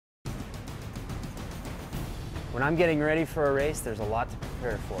When I'm getting ready for a race, there's a lot to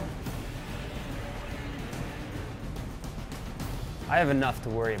prepare for. I have enough to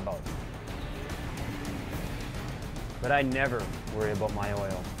worry about, but I never worry about my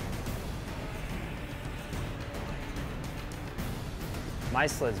oil. My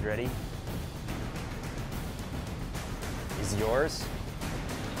sled's ready. Is yours?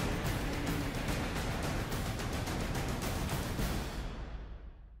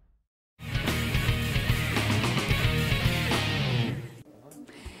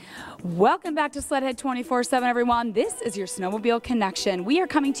 Welcome back to Sledhead 24/7, everyone. This is your Snowmobile Connection. We are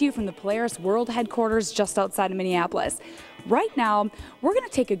coming to you from the Polaris World Headquarters just outside of Minneapolis. Right now, we're going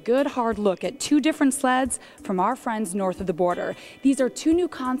to take a good hard look at two different sleds from our friends north of the border. These are two new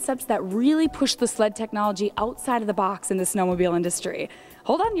concepts that really push the sled technology outside of the box in the snowmobile industry.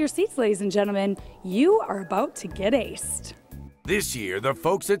 Hold on to your seats, ladies and gentlemen. You are about to get aced. This year, the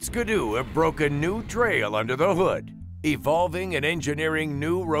folks at Skidoo have broken new trail under the hood, evolving and engineering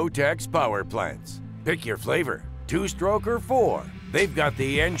new Rotax power plants. Pick your flavor, 2-stroke or 4. They've got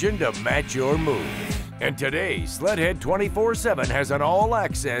the engine to match your mood. And today, Sledhead 24/7 has an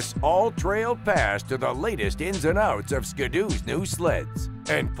all-access, all-trail pass to the latest ins and outs of Skidoo's new sleds.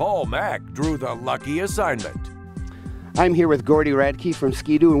 And Paul Mack drew the lucky assignment. I'm here with Gordy Radke from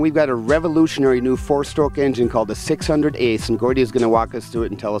Skidoo, and we've got a revolutionary new 4-stroke engine called the 600 Ace, and Gordy is going to walk us through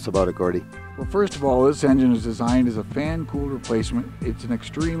it and tell us about it, Gordy. Well, first of all, this engine is designed as a fan-cooled replacement. It's an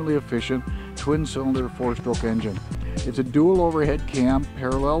extremely efficient twin-cylinder 4-stroke engine. It's a dual overhead cam,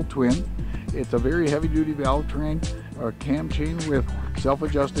 parallel twin. It's a very heavy-duty valve train, or cam chain with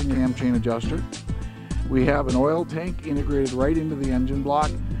self-adjusting cam chain adjuster. We have an oil tank integrated right into the engine block,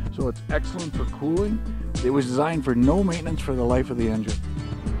 so it's excellent for cooling. It was designed for no maintenance for the life of the engine.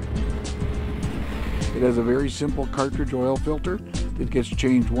 It has a very simple cartridge oil filter that gets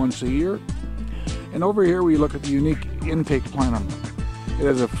changed once a year. And over here we look at the unique intake plenum. It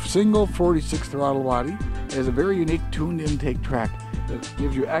has a single 46 throttle body. It has a very unique tuned intake track that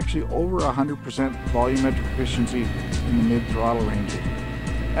gives you actually over 100% volumetric efficiency in the mid-throttle ranges.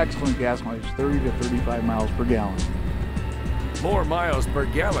 Excellent gas mileage, 30 to 35 miles per gallon. More miles per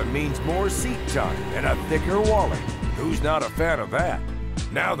gallon means more seat time and a thicker wallet. Who's not a fan of that?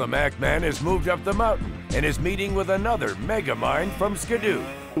 Now the Mack Man has moved up the mountain and is meeting with another mega mind from Skidoo.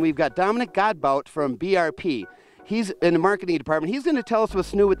 We've got Dominic Godbout from BRP. He's in the marketing department. He's going to tell us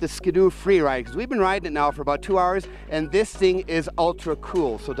what's new with the Skidoo Freeride, because we've been riding it now for about 2 hours, and this thing is ultra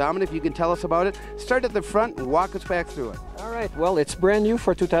cool. So Dominic, if you can tell us about it, start at the front and walk us back through it. All right, well, it's brand new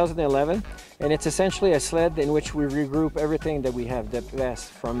for 2011, and it's essentially a sled in which we regroup everything that we have, the best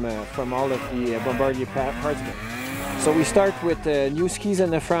from all of the Bombardier parts. So we start with new skis in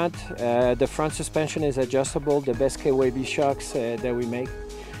the front. The front suspension is adjustable, the best KYB shocks that we make.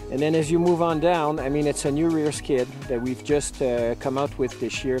 And then as you move on down, I mean, it's a new rear skid that we've just come out with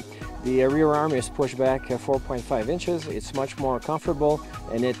this year. The rear arm is pushed back 4.5 inches. It's much more comfortable,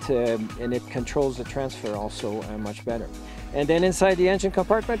 and it controls the transfer also much better. And then inside the engine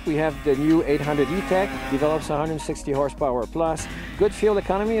compartment, we have the new 800 E-Tech, develops 160 horsepower plus, good fuel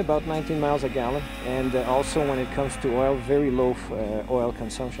economy, about 19 miles a gallon, and also when it comes to oil, very low oil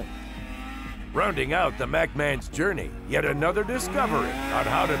consumption. Rounding out the Mack Man's journey, yet another discovery on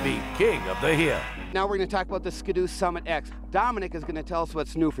how to be king of the hill. Now we're going to talk about the Skidoo Summit X. Dominic is going to tell us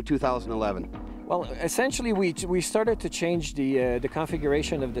what's new for 2011. Well, essentially we started to change the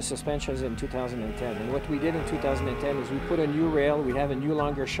configuration of the suspensions in 2010, and what we did in 2010 is we put a new rail, we have a new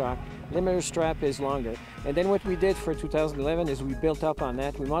longer shock, limiter strap is longer, and then what we did for 2011 is we built up on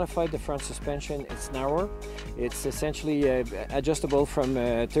that. We modified the front suspension. It's narrower, it's essentially adjustable from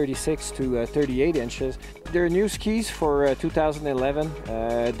 36 to 38 inches. There are new skis for 2011.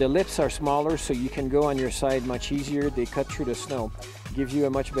 The lips are smaller, so you can go on your side much easier. They cut through the snow, gives you a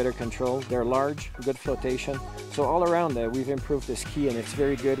much better control. They're large, good flotation. So all around we've improved the ski, and it's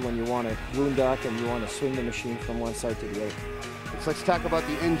very good when you want to boondock and you want to swing the machine from one side to the other. So let's talk about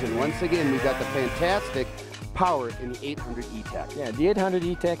the engine. Once again, we've got the fantastic power in the 800 E-Tech. Yeah, the 800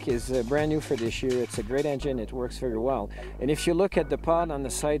 E-Tech is brand new for this year. It's a great engine. It works very well. And if you look at the pod on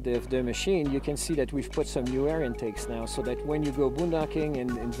the side of the machine, you can see that we've put some new air intakes now, so that when you go boondocking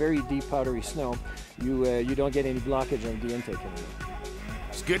in very deep powdery snow, you don't get any blockage of the intake anymore.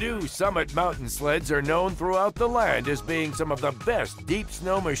 Skidoo Summit mountain sleds are known throughout the land as being some of the best deep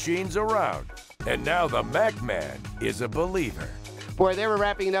snow machines around. And now the Mack Man is a believer. Boy, they were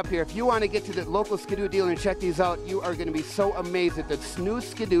wrapping it up here. If you want to get to the local Skidoo dealer and check these out, you are going to be so amazed at the new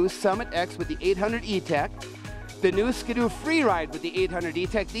Skidoo Summit X with the 800 E-Tech, the new Skidoo Freeride with the 800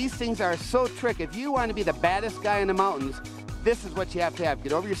 E-Tech. These things are so trick. If you want to be the baddest guy in the mountains, this is what you have to have.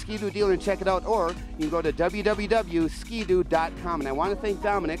 Get over your Ski-Doo dealer and check it out, or you can go to www.skidoo.com. And I want to thank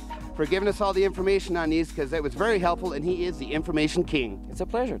Dominic for giving us all the information on these, because it was very helpful, and he is the information king. It's a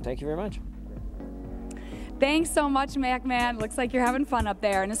pleasure. Thank you very much. Thanks so much, Mack Man. Looks like you're having fun up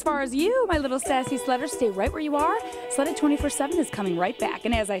there. And as far as you, my little sassy sledder, stay right where you are. Sledhead 24/7 is coming right back.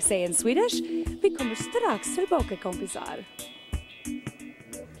 And as I say in Swedish, vi kommer strax tillbaka, kompisar.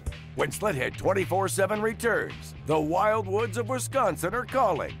 When Sledhead 24/7 returns, the wild woods of Wisconsin are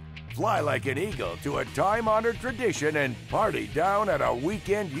calling. Fly like an eagle to a time-honored tradition and party down at a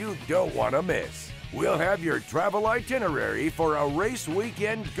weekend you don't want to miss. We'll have your travel itinerary for a race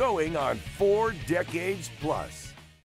weekend going on 4 decades plus.